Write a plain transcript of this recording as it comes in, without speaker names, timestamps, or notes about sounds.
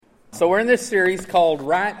So we're in this series called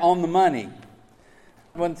Right on the Money.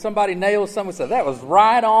 When somebody nails something, we say, that was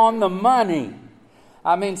right on the money.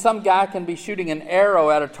 I mean, some guy can be shooting an arrow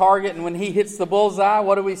at a target, and when he hits the bullseye,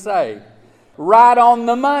 what do we say? Right on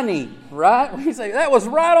the money, right? We say, that was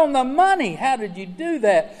right on the money. How did you do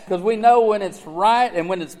that? Because we know when it's right and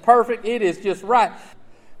when it's perfect, it is just right.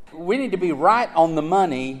 We need to be right on the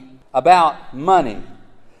money about money.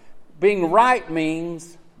 Being right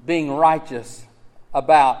means being righteous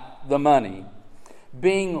about the money.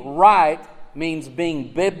 Being right means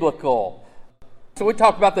being biblical. So we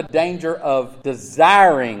talked about the danger of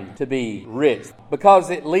desiring to be rich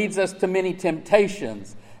because it leads us to many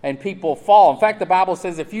temptations and people fall. In fact, the Bible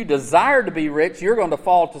says if you desire to be rich, you're going to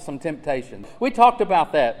fall to some temptation. We talked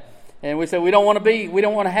about that, and we said we don't want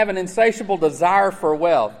to have an insatiable desire for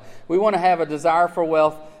wealth. We want to have a desire for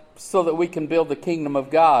wealth so that we can build the kingdom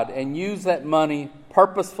of God and use that money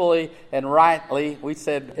purposefully and rightly. We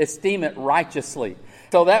said esteem it righteously.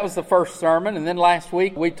 So that was the first sermon, and then last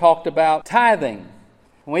week we talked about tithing.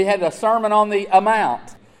 We had a sermon on the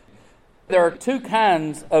amount. There are two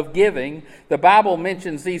kinds of giving. The Bible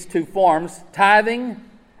mentions these two forms, tithing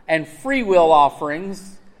and free will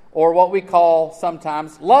offerings, or what we call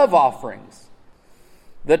sometimes love offerings.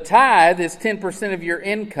 The tithe is 10% of your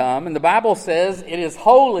income, and the Bible says it is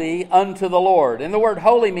holy unto the Lord. And the word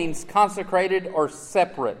holy means consecrated or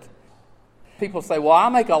separate. People say, well, I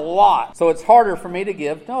make a lot, so it's harder for me to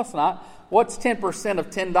give. No, it's not. What's 10%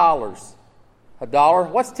 of $10?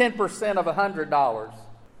 $1? What's 10% of $100?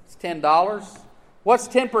 It's $10. What's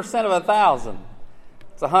 10% of 1,000?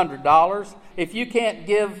 It's $100. If you can't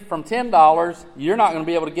give from $10, you're not going to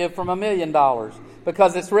be able to give from $1 million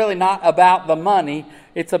because it's really not about the money.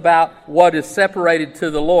 It's about what is separated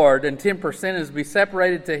to the Lord, and 10% is to be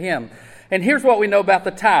separated to Him. And here's what we know about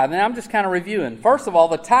the tithe. And I'm just kind of reviewing. First of all,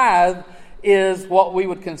 the tithe is what we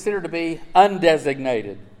would consider to be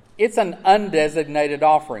undesignated. It's an undesignated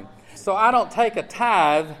offering. So I don't take a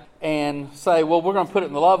tithe and say, well, we're going to put it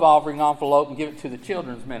in the love offering envelope and give it to the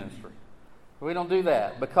children's ministry. We don't do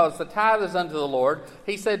that because the tithe is unto the Lord.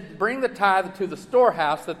 He said, bring the tithe to the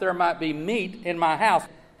storehouse that there might be meat in my house.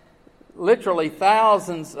 Literally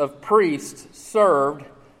thousands of priests served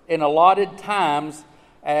in allotted times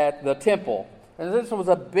at the temple. And this was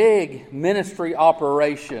a big ministry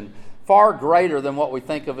operation, far greater than what we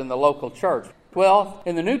think of in the local church. Well,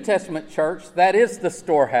 in the New Testament church, that is the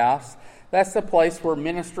storehouse. That's the place where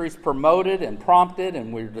ministry is promoted and prompted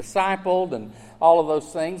and we're discipled and all of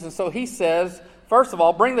those things. And so he says, first of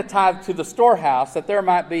all, bring the tithe to the storehouse that there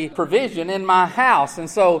might be provision in my house. And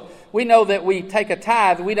so we know that we take a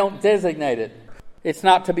tithe, we don't designate it. It's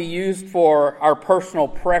not to be used for our personal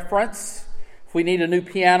preference. If we need a new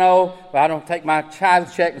piano, I don't take my tithe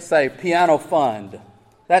check and say, piano fund.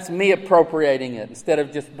 That's me appropriating it instead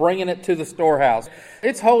of just bringing it to the storehouse.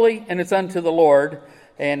 It's holy and it's unto the Lord.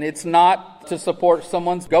 And it's not to support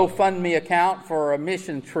someone's GoFundMe account for a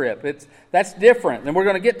mission trip. That's different. And we're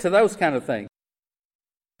going to get to those kind of things.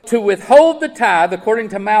 To withhold the tithe, according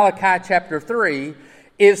to Malachi chapter 3,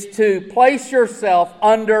 is to place yourself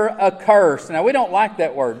under a curse. Now, we don't like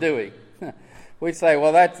that word, do we? We say,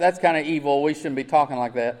 well, that's kind of evil. We shouldn't be talking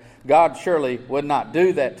like that. God surely would not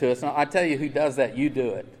do that to us. Now, I tell you who does that. You do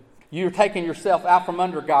it. You're taking yourself out from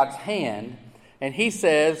under God's hand. And he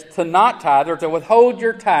says to not tithe or to withhold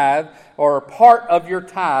your tithe or part of your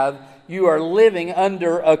tithe, you are living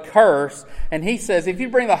under a curse. And he says, if you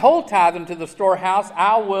bring the whole tithe into the storehouse,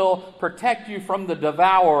 I will protect you from the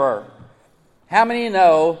devourer. How many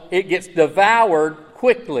know it gets devoured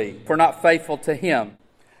quickly if we're not faithful to him?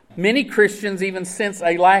 Many Christians even sense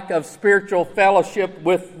a lack of spiritual fellowship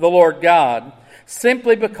with the Lord God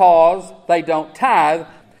simply because they don't tithe.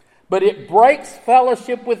 But it breaks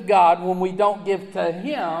fellowship with God when we don't give to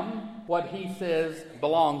Him what He says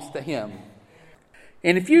belongs to Him.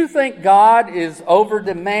 And if you think God is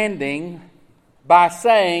over-demanding by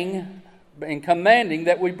saying and commanding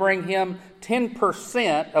that we bring Him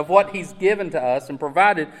 10% of what He's given to us and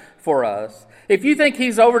provided for us, if you think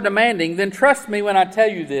He's over-demanding, then trust me when I tell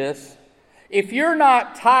you this. If you're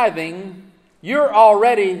not tithing, you're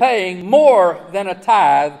already paying more than a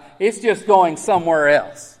tithe. It's just going somewhere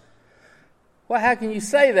else. Well, how can you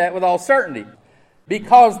say that with all certainty?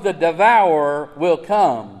 Because the devourer will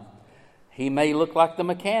come. He may look like the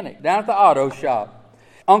mechanic down at the auto shop.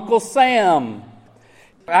 Uncle Sam.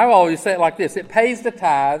 I always say it like this. It pays the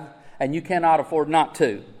tithe, and you cannot afford not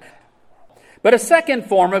to. But a second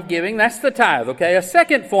form of giving, that's the tithe, okay? A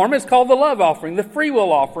second form is called the love offering, the free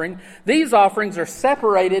will offering. These offerings are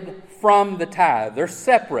separated from the tithe. They're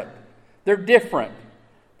separate. They're different.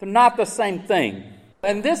 They're not the same thing.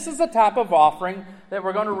 And this is a type of offering that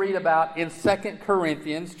we're going to read about in 2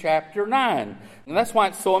 Corinthians chapter 9. And that's why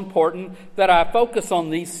it's so important that I focus on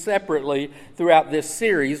these separately throughout this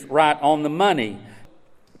series, Right on the Money.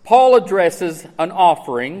 Paul addresses an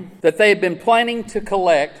offering that they had been planning to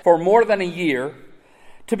collect for more than a year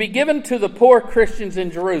to be given to the poor Christians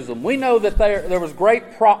in Jerusalem. We know that there was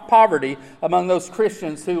great poverty among those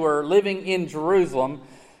Christians who were living in Jerusalem.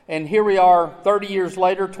 And here we are 30 years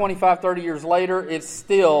later, 30 years later, it's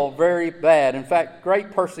still very bad. In fact,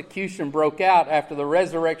 great persecution broke out after the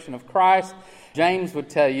resurrection of Christ. James would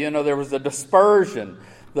tell you, there was a dispersion.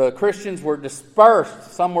 The Christians were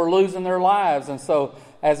dispersed. Some were losing their lives. And so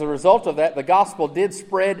as a result of that, the gospel did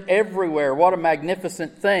spread everywhere. What a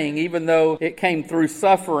magnificent thing. Even though it came through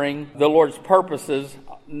suffering, the Lord's purposes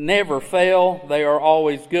never fail. They are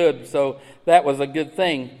always good. So that was a good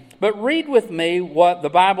thing. But read with me what the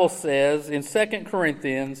Bible says in 2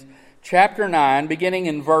 Corinthians chapter 9, beginning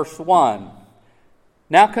in verse 1.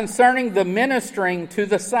 Now concerning the ministering to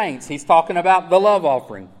the saints, he's talking about the love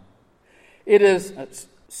offering. It is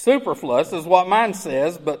superfluous, is what mine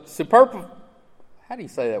says, but superfluous. How do you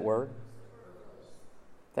say that word?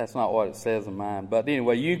 That's not what it says in mine. But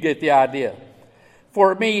anyway, you get the idea.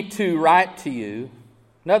 For me to write to you.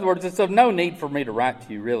 In other words, it's of no need for me to write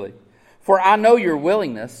to you, really. For I know your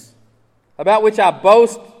willingness, about which I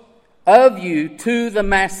boast of you to the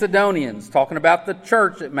Macedonians. Talking about the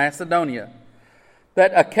church at Macedonia.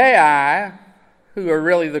 That Achaia, who are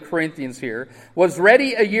really the Corinthians here, was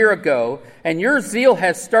ready a year ago, and your zeal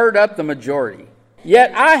has stirred up the majority.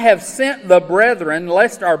 Yet I have sent the brethren,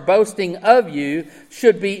 lest our boasting of you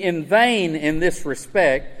should be in vain in this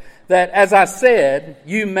respect, that, as I said,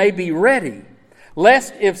 you may be ready.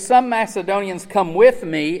 Lest if some Macedonians come with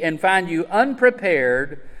me and find you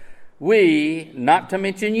unprepared, we, not to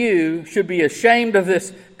mention you, should be ashamed of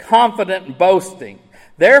this confident boasting.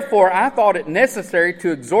 Therefore, I thought it necessary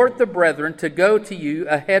to exhort the brethren to go to you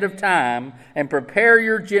ahead of time and prepare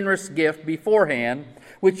your generous gift beforehand,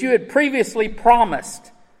 which you had previously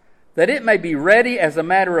promised, that it may be ready as a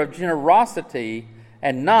matter of generosity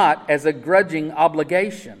and not as a grudging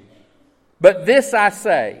obligation. But this I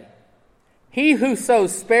say, he who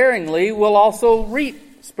sows sparingly will also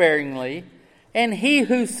reap sparingly, and he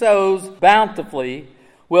who sows bountifully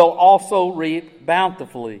will also reap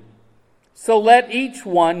bountifully. So let each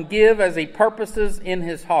one give as he purposes in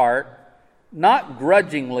his heart, not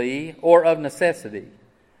grudgingly or of necessity.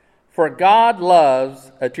 For God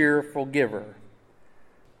loves a cheerful giver.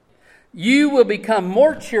 You will become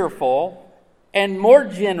more cheerful and more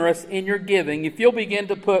generous in your giving if you'll begin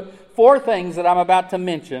to put 4 things that I'm about to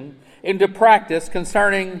mention into practice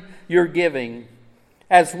concerning your giving,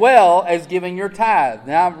 as well as giving your tithe.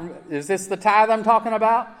 Now, is this the tithe I'm talking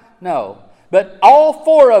about? No. But all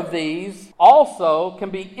 4 of these also can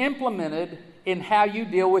be implemented in how you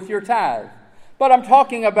deal with your tithe. But I'm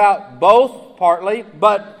talking about both partly,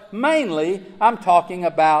 but mainly I'm talking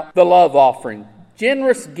about the love offering.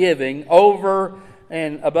 Generous giving over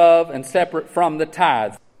and above and separate from the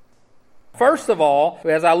tithe. First of all,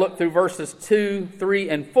 as I look through verses 2, 3,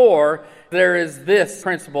 and 4, there is this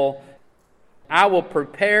principle. I will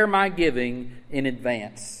prepare my giving in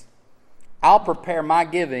advance. I'll prepare my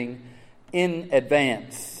giving in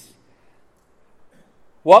advance.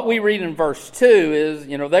 What we read in verse 2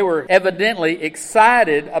 is, they were evidently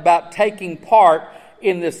excited about taking part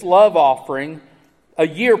in this love offering a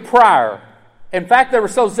year prior. In fact, they were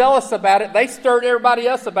so zealous about it, they stirred everybody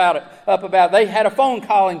else up about it. They had a phone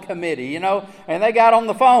calling committee, and they got on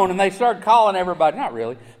the phone and they started calling everybody. Not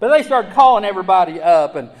really, but they started calling everybody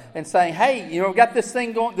up and saying, hey, we got this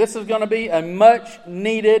thing going. This is going to be a much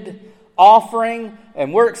needed offering,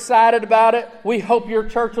 and we're excited about it. We hope your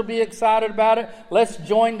church will be excited about it. Let's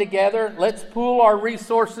join together. Let's pool our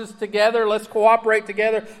resources together. Let's cooperate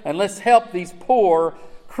together, and let's help these poor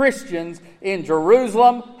Christians in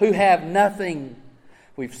Jerusalem who have nothing.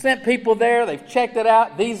 We've sent people there. They've checked it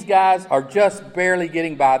out. These guys are just barely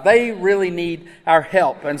getting by. They really need our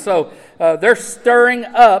help. And so they're stirring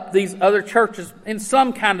up these other churches in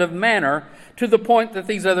some kind of manner to the point that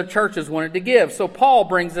these other churches wanted to give. So Paul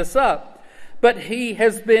brings this up. But he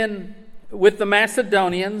has been with the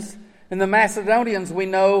Macedonians, and the Macedonians, we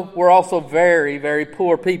know, were also very, very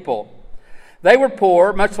poor people. They were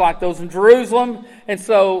poor, much like those in Jerusalem, and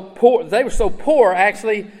so poor. They were so poor,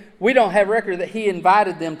 actually, we don't have record that he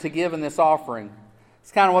invited them to give in this offering.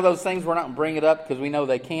 It's kind of one of those things we're not going to bring it up because we know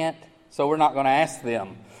they can't, so we're not going to ask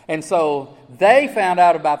them. And so they found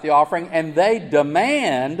out about the offering, and they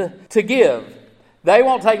demand to give. They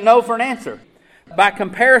won't take no for an answer. By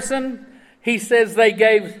comparison, he says they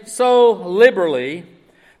gave so liberally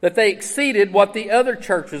that they exceeded what the other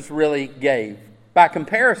churches really gave. By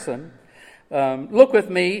comparison, look with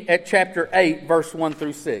me at chapter 8, verse 1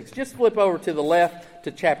 through 6. Just flip over to the left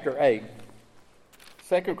to chapter 8.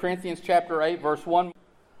 2 Corinthians chapter 8, verse 1.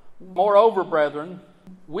 Moreover, brethren,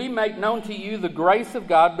 we make known to you the grace of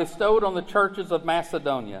God bestowed on the churches of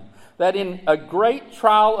Macedonia, that in a great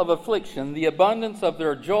trial of affliction, the abundance of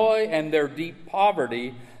their joy and their deep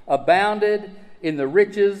poverty abounded in the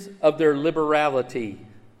riches of their liberality.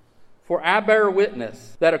 For I bear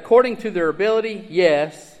witness that according to their ability,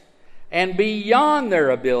 yes, and beyond their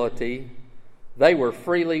ability, they were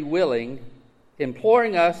freely willing,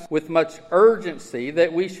 imploring us with much urgency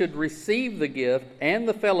that we should receive the gift and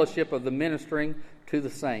the fellowship of the ministering to the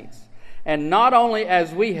saints. And not only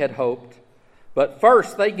as we had hoped, but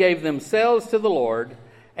first they gave themselves to the Lord,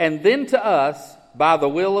 and then to us by the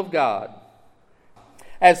will of God.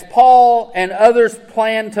 As Paul and others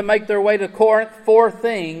plan to make their way to Corinth, four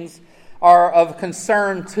things are of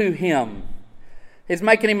concern to him. It's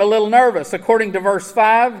making him a little nervous. According to verse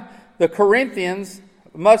 5, the Corinthians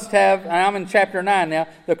must have, and I'm in chapter 9 now,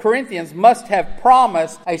 the Corinthians must have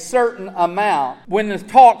promised a certain amount when the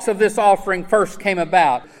talks of this offering first came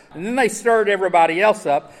about. And then they stirred everybody else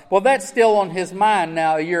up. Well, that's still on his mind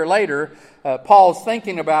now a year later. Paul's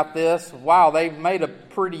thinking about this. Wow, they've made a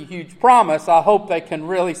pretty huge promise. I hope they can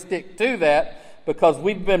really stick to that, because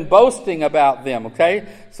we've been boasting about them, okay?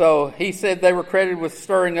 So he said they were credited with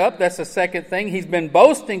stirring up. That's the second thing. He's been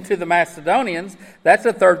boasting to the Macedonians. That's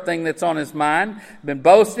the third thing that's on his mind. Been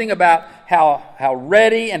boasting about how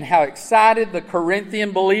ready and how excited the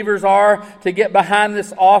Corinthian believers are to get behind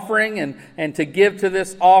this offering and to give to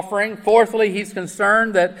this offering. Fourthly, he's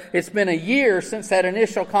concerned that it's been a year since that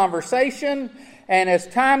initial conversation, and as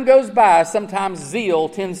time goes by, sometimes zeal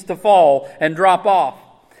tends to fall and drop off.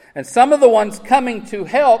 And some of the ones coming to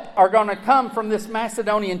help are going to come from this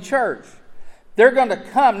Macedonian church. They're going to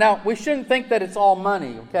come. Now, we shouldn't think that it's all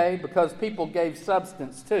money, okay? Because people gave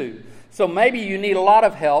substance too. So maybe you need a lot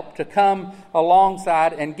of help to come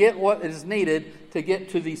alongside and get what is needed to get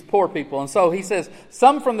to these poor people. And so he says,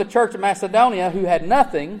 some from the church of Macedonia who had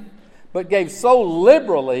nothing, but gave so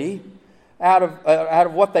liberally out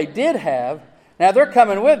of what they did have. Now, they're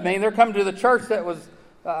coming with me. They're coming to the church that was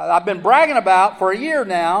I've been bragging about for a year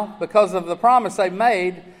now because of the promise they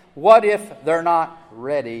made. What if they're not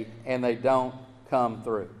ready and they don't come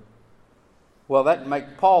through? Well, that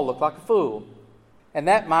make Paul look like a fool. And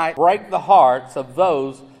that might break the hearts of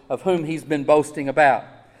those of whom he's been boasting about.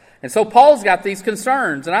 And so Paul's got these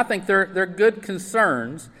concerns, and I think they're good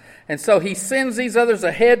concerns. And so he sends these others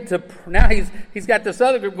ahead to, now he's got this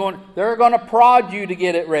other group going, they're going to prod you to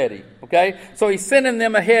get it ready. Okay? So he's sending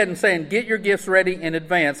them ahead and saying, get your gifts ready in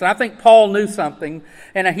advance. And I think Paul knew something,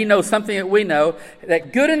 and he knows something that we know,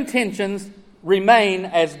 that good intentions remain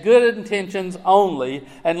as good intentions only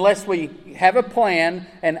unless we have a plan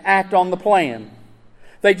and act on the plan.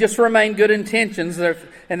 They just remain good intentions,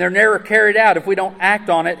 and they're never carried out if we don't act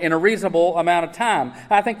on it in a reasonable amount of time.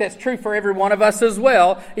 I think that's true for every one of us as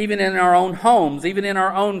well, even in our own homes, even in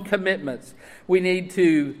our own commitments. We need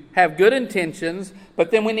to have good intentions,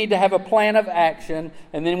 but then we need to have a plan of action,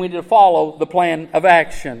 and then we need to follow the plan of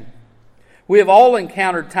action. We have all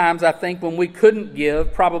encountered times, I think, when we couldn't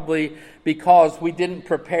give, probably because we didn't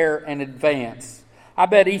prepare in advance. I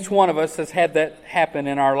bet each one of us has had that happen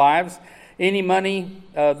in our lives. Any money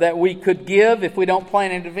that we could give, if we don't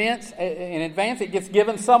plan in advance, it gets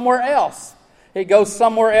given somewhere else. It goes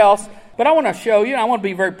somewhere else. But I want to show you, I want to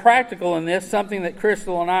be very practical in this, something that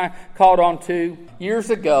Crystal and I caught on to years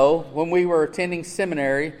ago when we were attending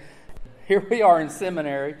seminary. Here we are in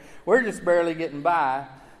seminary. We're just barely getting by.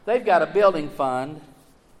 They've got a building fund.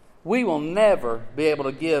 We will never be able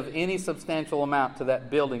to give any substantial amount to that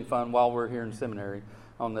building fund while we're here in seminary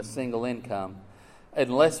on the single income,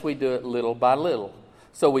 unless we do it little by little.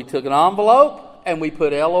 So we took an envelope and we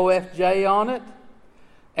put LOFJ on it.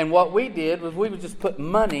 And what we did was we would just put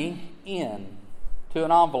money in to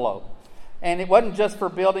an envelope. And it wasn't just for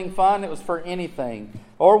building fund, it was for anything.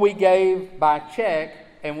 Or we gave by check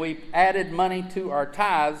and we added money to our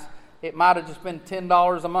tithes. It might have just been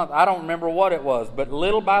 $10 a month. I don't remember what it was, but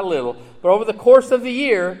little by little. But over the course of the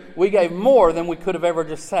year, we gave more than we could have ever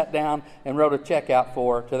just sat down and wrote a check out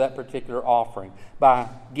for to that particular offering by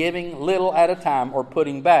giving little at a time or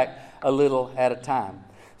putting back a little at a time.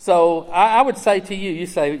 So I would say to you, you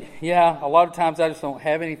say, yeah, a lot of times I just don't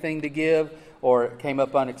have anything to give or it came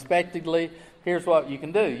up unexpectedly. Here's what you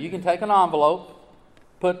can do. You can take an envelope,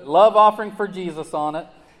 put love offering for Jesus on it,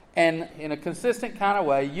 and in a consistent kind of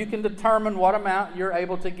way, you can determine what amount you're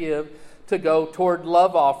able to give to go toward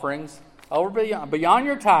love offerings over beyond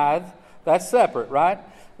your tithe. That's separate, right?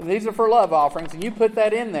 These are for love offerings, and you put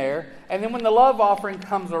that in there. And then when the love offering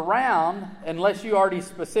comes around, unless you already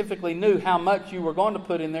specifically knew how much you were going to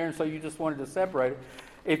put in there, and so you just wanted to separate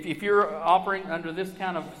it, if you're offering under this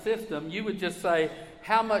kind of system, you would just say,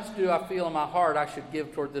 how much do I feel in my heart I should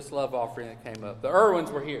give toward this love offering that came up? The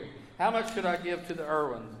Irwins were here. How much should I give to the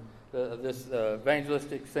Irwins, this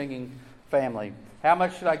evangelistic singing family? How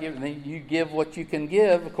much should I give? And then you give what you can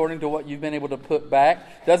give according to what you've been able to put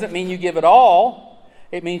back. Doesn't mean you give it all.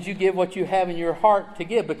 It means you give what you have in your heart to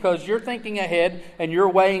give, because you're thinking ahead and you're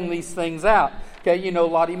weighing these things out. Okay, you know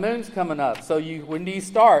Lottie Moon's coming up. So when do you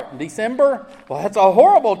start? In December? Well, that's a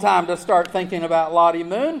horrible time to start thinking about Lottie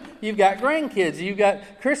Moon. You've got grandkids. You've got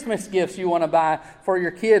Christmas gifts you want to buy for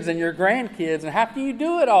your kids and your grandkids. And how can you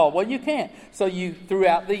do it all? Well, you can't. So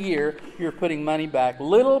throughout the year, you're putting money back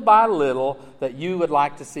little by little that you would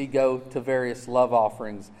like to see go to various love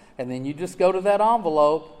offerings. And then you just go to that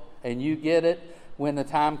envelope and you get it when the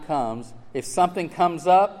time comes. If something comes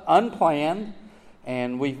up unplanned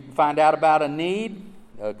and we find out about a need,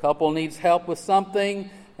 a couple needs help with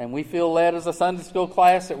something, and we feel led as a Sunday school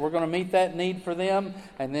class that we're going to meet that need for them,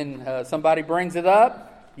 and then somebody brings it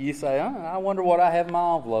up, you say, I wonder what I have in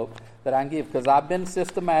my envelope that I can give, because I've been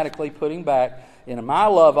systematically putting back in my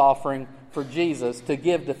love offering for Jesus to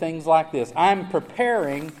give to things like this. I'm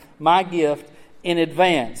preparing my gift in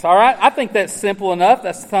advance. All right? I think that's simple enough.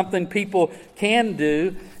 That's something people can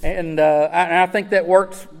do, and I think that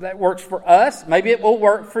works for us. Maybe it will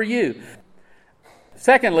work for you.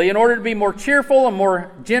 Secondly, in order to be more cheerful and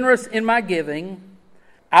more generous in my giving,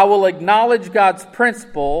 I will acknowledge God's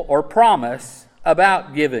principle or promise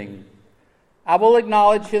about giving. I will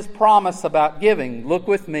acknowledge His promise about giving. Look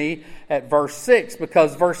with me at verse 6,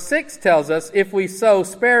 because verse 6 tells us if we sow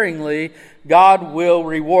sparingly, God will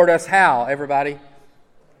reward us how? Everybody?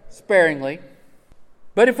 Sparingly.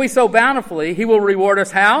 But if we sow bountifully, He will reward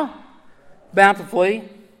us how? Bountifully.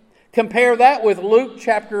 Compare that with Luke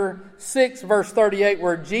chapter 6, verse 38,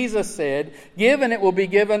 where Jesus said, "Give and it will be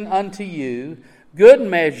given unto you. Good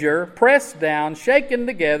measure, pressed down, shaken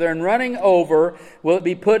together, and running over, will it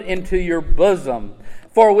be put into your bosom.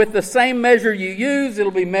 For with the same measure you use,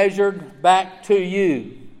 it'll be measured back to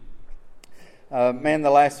you." The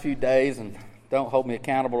last few days, and don't hold me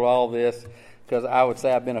accountable to all this, because I would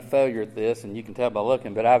say I've been a failure at this, and you can tell by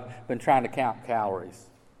looking, but I've been trying to count calories.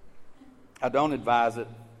 I don't advise it,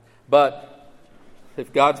 but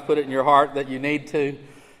if God's put it in your heart that you need to,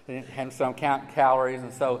 and so I'm counting calories,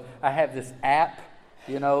 and so I have this app,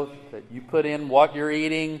 that you put in what you're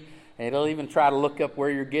eating, and it'll even try to look up where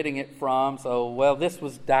you're getting it from. So, this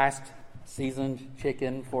was diced seasoned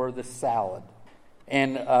chicken for the salad,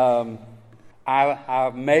 and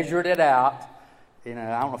I measured it out. I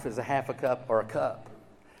don't know if it's a half a cup or a cup,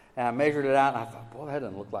 and I measured it out, and I thought, boy, that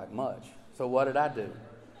doesn't look like much. So what did I do?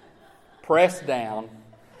 Press down.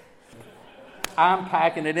 I'm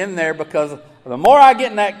packing it in there, because the more I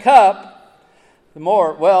get in that cup, the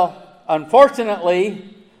more,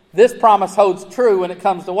 unfortunately, this promise holds true when it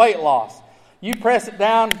comes to weight loss. You press it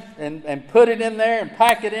down and put it in there and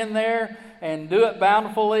pack it in there and do it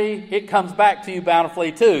bountifully, it comes back to you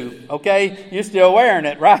bountifully too, okay? You're still wearing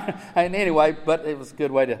it, right? And anyway, but it was a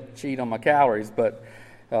good way to cheat on my calories, but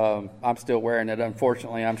I'm still wearing it,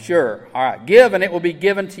 unfortunately, I'm sure. All right, give and it will be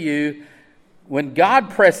given to you. When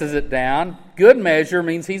God presses it down, good measure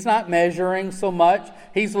means He's not measuring so much.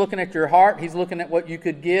 He's looking at your heart. He's looking at what you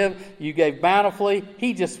could give. You gave bountifully.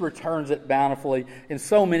 He just returns it bountifully in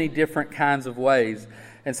so many different kinds of ways.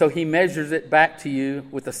 And so He measures it back to you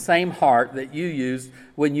with the same heart that you used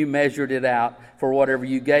when you measured it out for whatever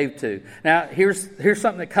you gave to. Now, here's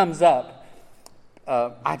something that comes up.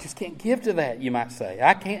 I just can't give to that, you might say.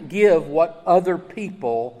 I can't give what other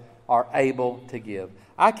people are able to give.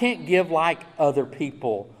 I can't give like other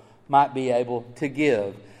people might be able to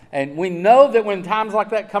give. And we know that when times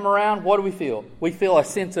like that come around, what do we feel? We feel a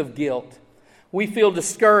sense of guilt. We feel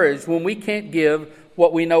discouraged when we can't give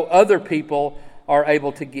what we know other people are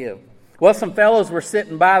able to give. Well, some fellows were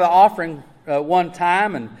sitting by the offering one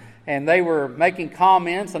time, and they were making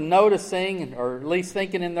comments and noticing, or at least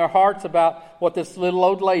thinking in their hearts about what this little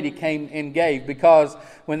old lady came and gave. Because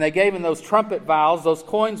when they gave in those trumpet vials, those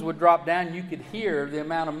coins would drop down. You could hear the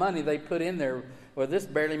amount of money they put in there. Well, this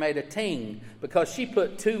barely made a ting, because she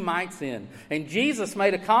put 2 mites in. And Jesus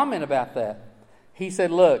made a comment about that. He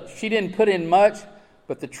said, look, she didn't put in much,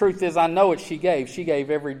 but the truth is I know what she gave. She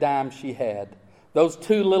gave every dime she had. Those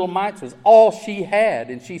 2 little mites was all she had,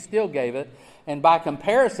 and she still gave it. And by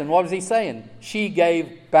comparison, what was he saying? She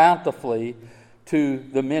gave bountifully to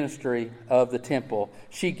the ministry of the temple.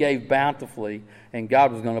 She gave bountifully, and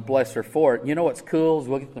God was going to bless her for it. You know what's cool is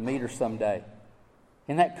we'll get to meet her someday.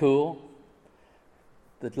 Isn't that cool?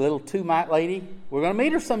 The little 2-mite lady, we're going to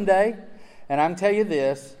meet her someday. And I'm telling you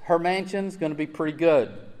this, her mansion's going to be pretty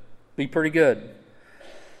good. Be pretty good.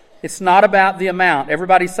 It's not about the amount.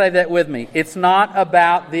 Everybody say that with me. It's not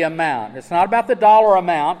about the amount. It's not about the dollar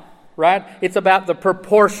amount, right? It's about the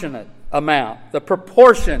proportionate amount. The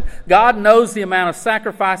proportion. God knows the amount of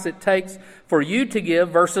sacrifice it takes for you to give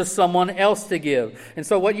versus someone else to give. And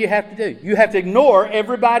so what you have to do, you have to ignore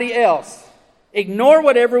everybody else. Ignore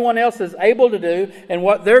what everyone else is able to do and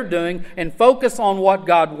what they're doing and focus on what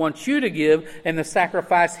God wants you to give and the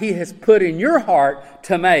sacrifice He has put in your heart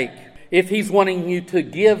to make. If He's wanting you to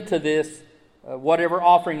give to this, whatever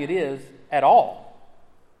offering it is, at all.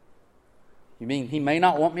 You mean He may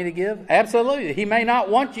not want me to give? Absolutely. He may not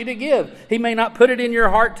want you to give. He may not put it in your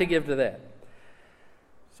heart to give to that.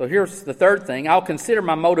 So here's the third thing. I'll consider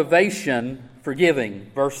my motivation for giving.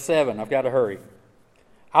 Verse 7. I've got to hurry.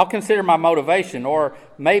 I'll consider my motivation, or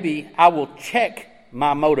maybe I will check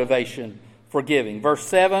my motivation for giving. Verse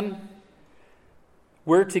 7,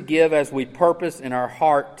 we're to give as we purpose in our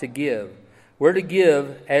heart to give. We're to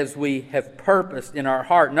give as we have purposed in our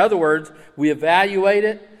heart. In other words, we evaluate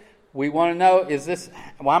it. We want to know,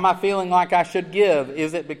 why am I feeling like I should give?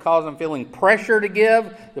 Is it because I'm feeling pressure to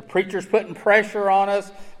give? The preacher's putting pressure on us.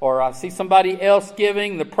 Or I see somebody else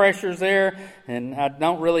giving, the pressure's there, and I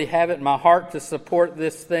don't really have it in my heart to support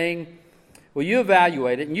this thing. Well, you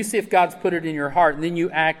evaluate it, and you see if God's put it in your heart, and then you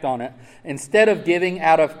act on it. Instead of giving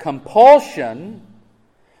out of compulsion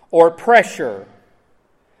or pressure.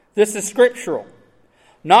 This is scriptural.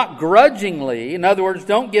 Not grudgingly. In other words,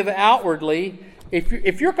 don't give outwardly.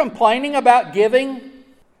 If you're complaining about giving,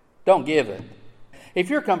 don't give it. If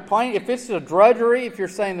you're complaining, if it's a drudgery, if you're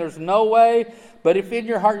saying there's no way, but if in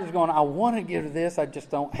your heart you're going, I want to give this, I just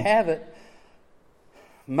don't have it,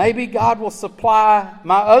 maybe God will supply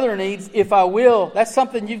my other needs if I will. That's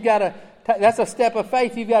something you've got to, that's a step of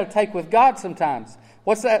faith you've got to take with God sometimes.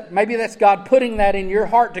 What's that? Maybe that's God putting that in your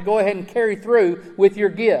heart to go ahead and carry through with your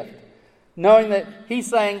gift. Knowing that He's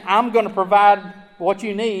saying, I'm going to provide what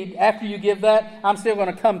you need. After you give that, I'm still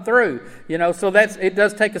going to come through. So it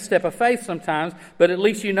does take a step of faith sometimes, but at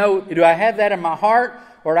least you know, do I have that in my heart,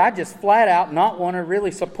 or do I just flat out not want to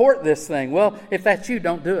really support this thing? Well, if that's you,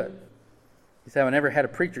 don't do it. You say, I never had a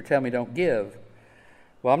preacher tell me don't give.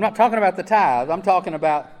 Well, I'm not talking about the tithe. I'm talking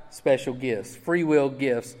about special gifts, free will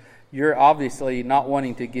gifts. You're obviously not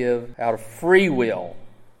wanting to give out of free will.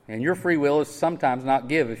 And your free will is sometimes not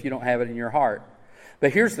give if you don't have it in your heart.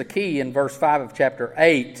 But here's the key in verse 5 of chapter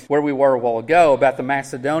 8, where we were a while ago, about the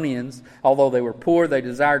Macedonians. Although they were poor, they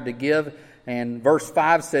desired to give. And verse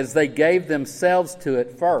 5 says they gave themselves to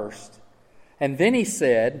it first. And then he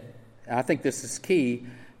said, and I think this is key,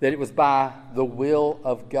 that it was by the will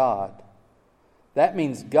of God. That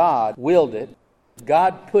means God willed it.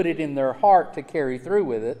 God put it in their heart to carry through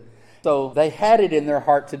with it. So they had it in their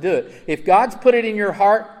heart to do it. If God's put it in your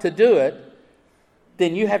heart to do it,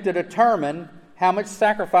 then you have to determine how much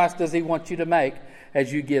sacrifice does He want you to make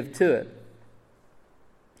as you give to it.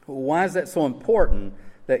 Why is that so important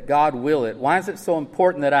that God will it? Why is it so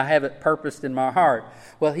important that I have it purposed in my heart?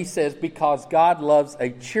 Well, he says, because God loves a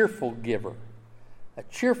cheerful giver. A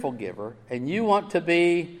cheerful giver. And you want to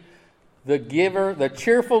be the giver, the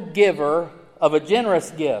cheerful giver of a generous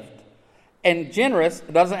gift. And generous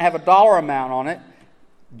doesn't have a dollar amount on it.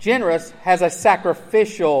 Generous has a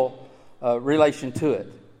sacrificial relation to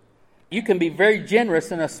it. You can be very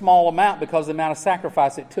generous in a small amount because of the amount of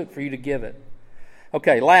sacrifice it took for you to give it.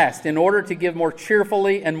 Okay, last, in order to give more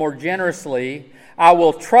cheerfully and more generously, I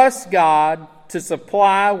will trust God to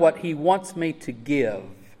supply what He wants me to give.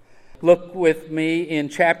 Look with me in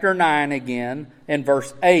chapter 9 again, in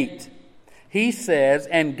verse 8. He says,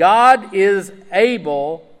 and God is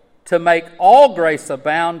able to make all grace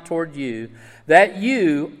abound toward you, that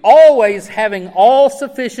you, always having all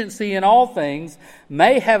sufficiency in all things,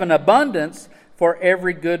 may have an abundance for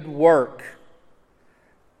every good work.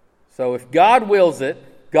 So if God wills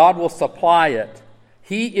it, God will supply it.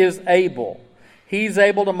 He is able. He's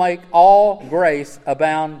able to make all grace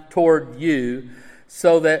abound toward you,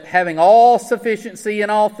 so that having all sufficiency in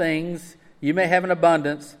all things, you may have an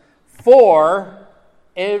abundance for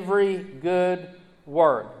every good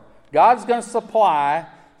work. God's going to supply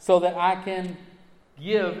so that I can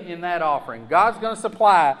give in that offering. God's going to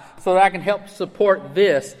supply so that I can help support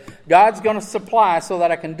this. God's going to supply so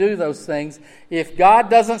that I can do those things. If God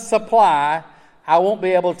doesn't supply, I won't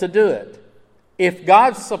be able to do it. If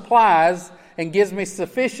God supplies and gives me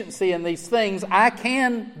sufficiency in these things, I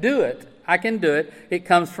can do it. I can do it. It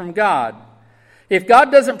comes from God. If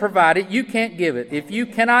God doesn't provide it, you can't give it. If you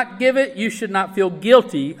cannot give it, you should not feel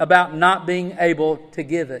guilty about not being able to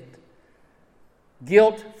give it.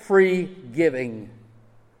 Guilt-free giving.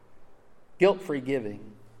 Guilt-free giving.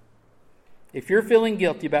 If you're feeling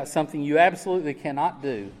guilty about something you absolutely cannot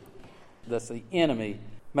do, that's the enemy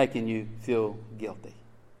making you feel guilty.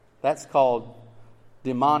 That's called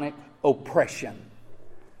demonic oppression.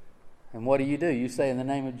 And what do? You say, in the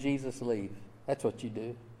name of Jesus, leave. That's what you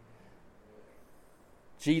do.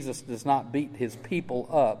 Jesus does not beat his people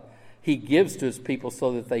up. He gives to his people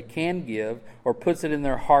so that they can give, or puts it in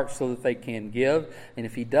their hearts so that they can give. And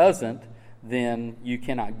if he doesn't, then you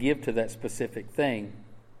cannot give to that specific thing.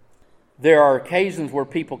 There are occasions where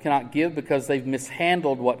people cannot give because they've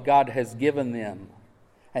mishandled what God has given them.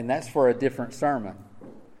 And that's for a different sermon.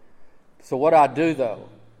 So what I do, though,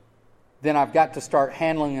 then I've got to start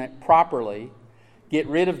handling it properly, get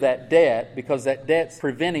rid of that debt, because that debt's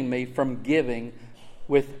preventing me from giving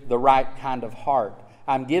with the right kind of heart.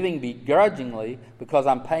 I'm giving begrudgingly because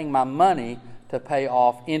I'm paying my money to pay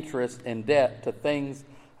off interest and debt to things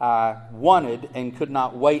I wanted and could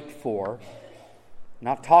not wait for.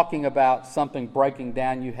 Not talking about something breaking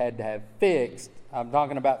down you had to have fixed. I'm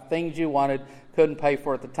talking about things you wanted, couldn't pay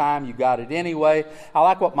for at the time, you got it anyway. I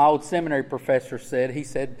like what my old seminary professor said. He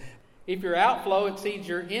said, if your outflow exceeds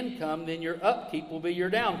your income, then your upkeep will be your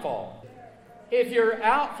downfall. If your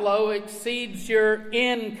outflow exceeds your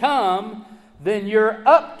income, then your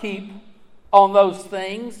upkeep on those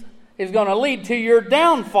things is going to lead to your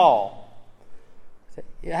downfall.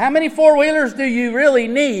 How many four-wheelers do you really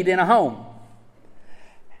need in a home?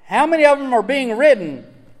 How many of them are being ridden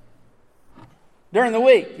during the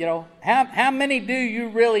week? How many do you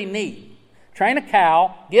really need? Train a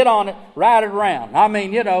cow, get on it, ride it around.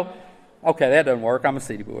 Okay, that doesn't work. I'm a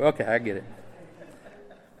city boy. Okay, I get it.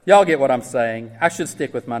 Y'all get what I'm saying. I should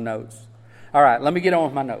stick with my notes. All right, let me get on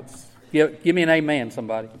with my notes. Give me an amen,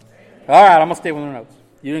 somebody. All right, I'm going to stick with my notes.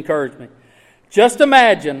 You encourage me. Just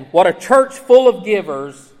imagine what a church full of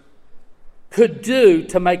givers could do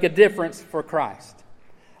to make a difference for Christ.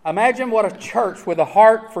 Imagine what a church with a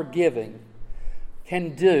heart for giving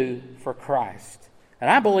can do for Christ. And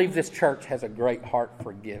I believe this church has a great heart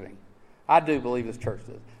for giving. I do believe this church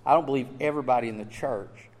does. I don't believe everybody in the church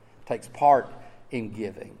takes part in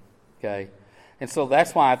giving. Okay? And so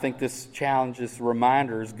that's why I think this challenge, this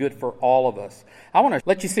reminder is good for all of us. I want to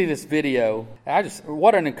let you see this video.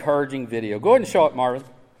 What an encouraging video. Go ahead and show it, Marvin.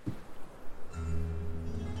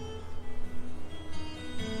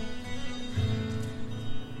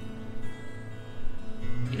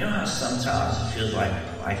 You know how sometimes it feels like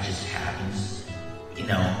life just happens?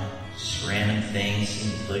 Just random things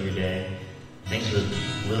seem to fill your day. Things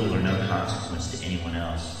with little or no consequence to anyone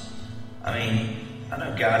else. I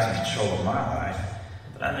know God's in control of my life,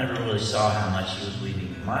 but I never really saw how much He was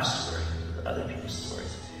weaving my story with other people's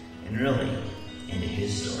stories, and really into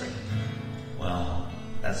His story. Well,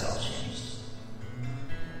 that's all changed.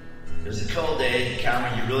 It was a cold day at the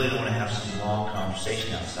counter. You really don't want to have some long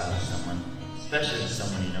conversation outside with someone, especially with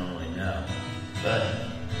someone you don't really know. But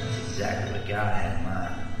that's exactly what God had in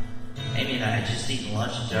mind. Amy and I had just eaten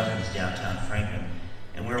lunch at Duffins downtown Franklin,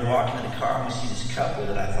 and we were walking in the car and we see this couple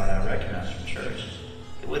that I thought I recognized from church.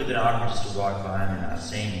 It would have been awkward just to walk by them and not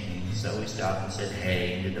say anything, so we stopped and said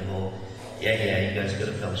hey, and did the whole, yeah, you guys go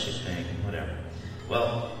to fellowship thing, whatever.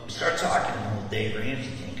 Well, we start talking, and the whole Dave Ramsey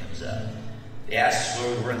thing comes up. They asked us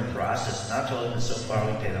where we were in the process, and I told them that so far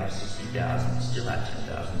we paid off $60,000 and still had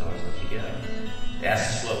 $10,000 left to go. They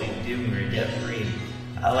asked us what we would do when we were debt-free.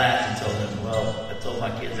 I laughed and told them, well, I told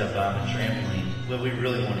my kids I'd buy them a trampoline, what we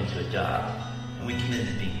really wanted to adopt, and we committed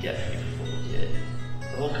to being debt-free before we did.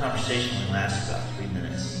 The whole conversation only lasted about 3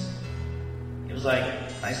 minutes. It was like,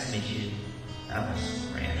 nice to meet you. That was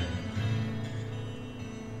random.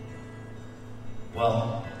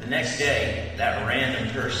 Well, the next day, that random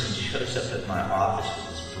person shows up at my office with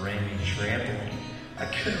this brand new trampoline. I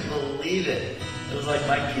couldn't believe it. It was like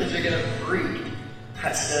my kids are gonna freak.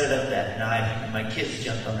 I set it up that night, and my kids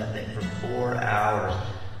jumped on that thing for 4 hours.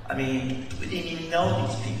 We didn't even know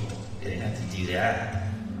these people. They didn't have to do that.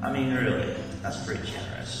 Really, that's pretty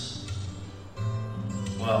generous.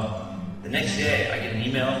 Well, the next day, I get an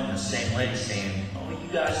email from the same lady saying, oh,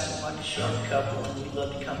 you guys seem like a sharp couple, and we'd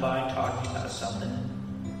love to come by and talk to you about something.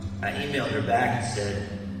 I emailed her back and said,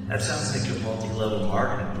 that sounds like a multi-level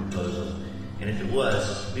marketing proposal, and if it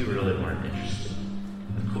was, we really weren't interested.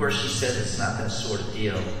 Of course, she said it's not that sort of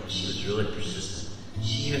deal. She was really persistent.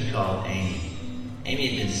 She even called Amy. Amy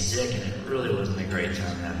had been sick, and it really wasn't a great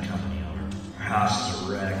time to have company over. Our house is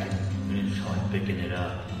a wreck, and we didn't feel like picking it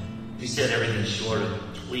up. We said everything short of,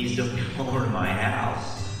 please don't come over to my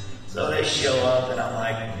house. So they show up, and I'm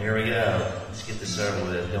like, here we go. Let's get this over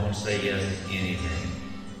with. Don't say yes to anything.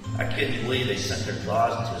 I couldn't believe they sent their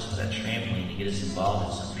claws into us with that trampoline to get us involved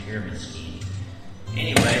in some pyramid scheme.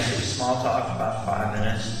 Anyway, so we small talked for about 5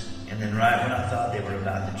 minutes, and then right when I thought they were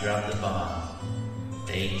about to drop the bomb,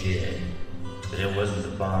 they did. But it wasn't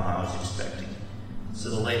the bomb I was expecting.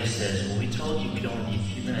 So the lady says, well, we told you we'd only be a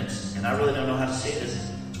few minutes, and I really don't know how to say this,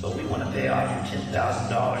 but we want to pay off your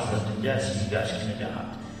 $10,000 left in debt so you guys can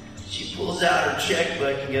adopt. She pulls out her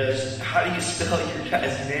checkbook and goes, how do you spell your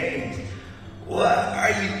guys' names? What?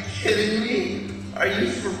 Are you kidding me? Are you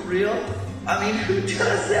for real? I mean, who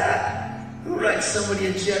does that? Who writes somebody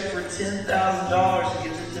a check for $10,000 and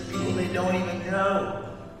gives it to people they don't even know?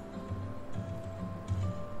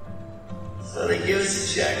 So they give us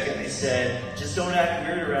a check and they said, just don't act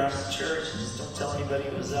weird around the church and just don't tell anybody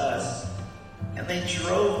it was us. And they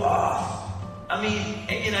drove off. I mean,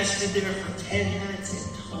 and I stood there for 10 minutes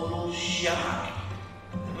in total shock.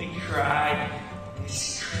 And we cried, and we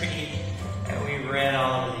screamed, and we ran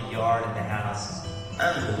all over the yard and the house.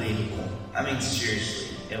 Unbelievable. I mean,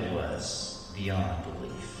 seriously, it was beyond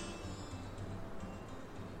belief.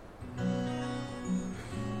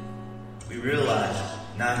 We realized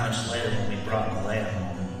 9 months later when we brought Malaya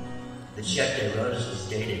home, the check they wrote us was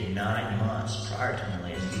dated 9 months prior to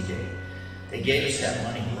Malaya's due date. They gave us that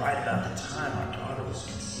money right about the time our daughter was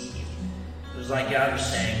conceived. It was like God was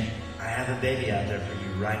saying, I have a baby out there for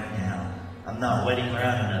you right now. I'm not waiting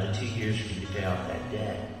around another 2 years for you to pay off that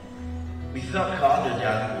debt. We felt called to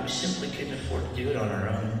adopt, but we simply couldn't afford to do it on our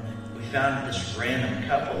own. We found that this random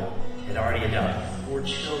couple had already adopted 4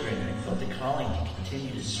 children and felt the calling to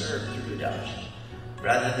continue to serve through adoption.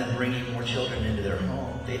 Rather than bringing more children into their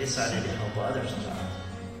home, they decided to help others adopt.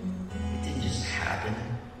 It didn't just happen.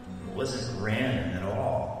 It wasn't random at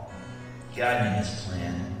all. God knew his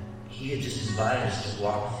plan. He had just invited us to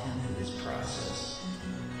walk with him through this process.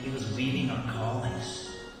 He was weaving our callings,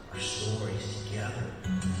 our stories together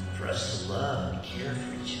for us to love and care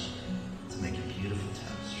for each other, to make a beautiful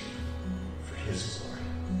tapestry for his glory.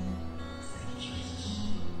 Thank you, Jesus.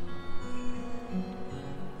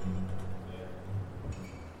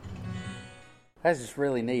 That's just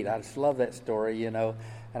really neat. I just love that story, and I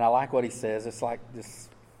like what he says. It's like this.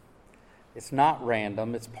 It's not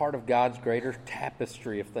random. It's part of God's greater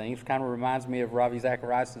tapestry of things. It kind of reminds me of Ravi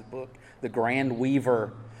Zacharias' book, The Grand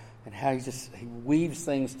Weaver, and how he weaves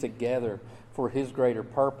things together for his greater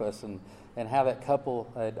purpose, and how that couple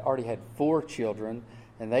had already had 4 children,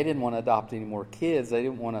 and they didn't want to adopt any more kids. They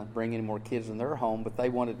didn't want to bring any more kids in their home, but they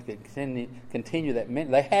wanted to continue that.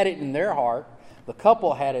 They had it in their heart. The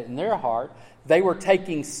couple had it in their heart. They were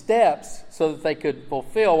taking steps so that they could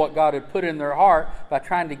fulfill what God had put in their heart by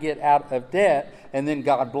trying to get out of debt. And then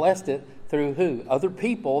God blessed it through who? Other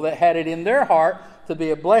people that had it in their heart to be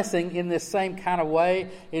a blessing in this same kind of way.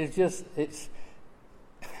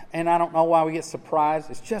 And I don't know why we get surprised.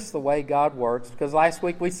 It's just the way God works. Because last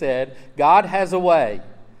week we said, God has a way.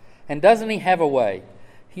 And doesn't he have a way?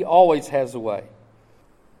 He always has a way.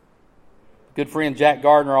 Good friend Jack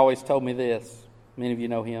Gardner always told me this. Many of you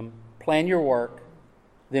know him. Plan your work,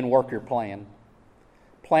 then work your plan.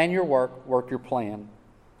 Plan your work, work your plan.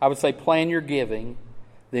 I would say plan your giving,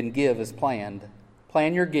 then give as planned.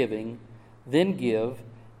 Plan your giving, then give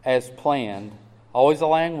as planned. Always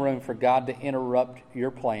allowing room for God to interrupt your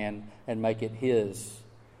plan and make it his.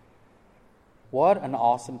 What an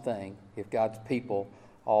awesome thing if God's people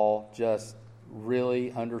all just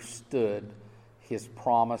really understood his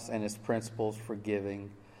promise and his principles for giving.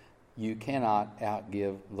 You cannot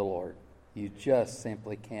outgive the Lord. You just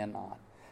simply cannot.